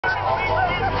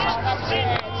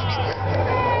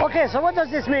Okay, so what does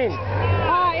this mean?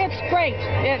 It's great.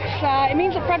 It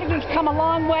means that Fredericton's come a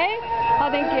long way. I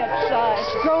think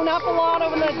it's grown up a lot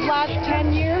over the last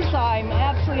 10 years. I'm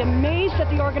absolutely amazed at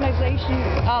the organization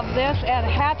of this, and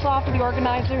hats off to the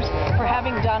organizers for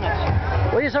having done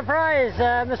it. Were you surprised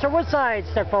Mr. Woodside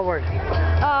stepped forward?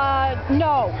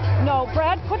 No.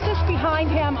 Brad put this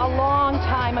behind him a long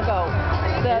time ago.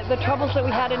 The troubles that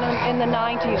we had in the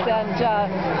 90s,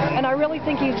 and I really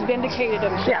think he's vindicated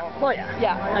himself. Yeah, well, yeah.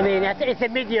 Yeah. I mean, it's a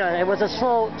mid-year. It was a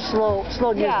slow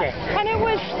news day. And it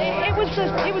was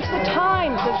the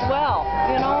times as well.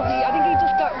 You know, I think he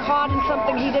just got caught in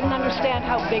something he didn't understand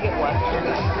how big it was.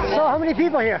 So how many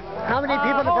people here? How many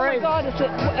people in the parade? Oh my God,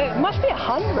 it must be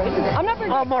 100. I'm not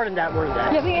very. Oh, more than that.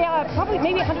 Yeah, probably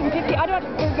maybe 150. I don't have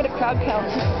very good at crowd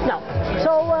counts. No.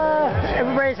 So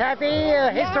everybody's happy.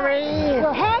 History.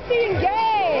 We're happy and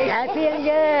gay. Happy and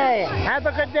gay. Have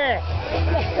a good day.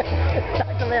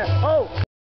 Talk to you later. Oh.